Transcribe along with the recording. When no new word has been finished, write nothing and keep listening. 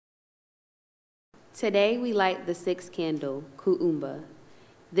Today we light the sixth candle, Kuumba.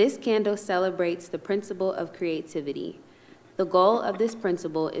 This candle celebrates the principle of creativity. The goal of this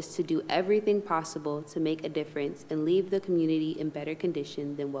principle is to do everything possible to make a difference and leave the community in better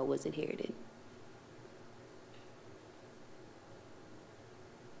condition than what was inherited.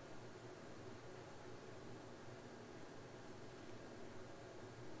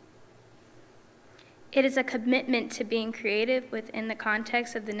 It is a commitment to being creative within the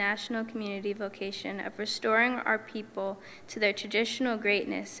context of the national community vocation of restoring our people to their traditional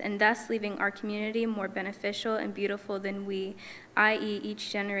greatness and thus leaving our community more beneficial and beautiful than we, i.e. each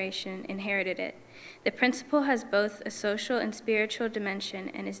generation, inherited it. The principle has both a social and spiritual dimension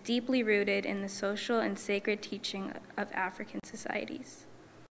and is deeply rooted in the social and sacred teaching of African societies.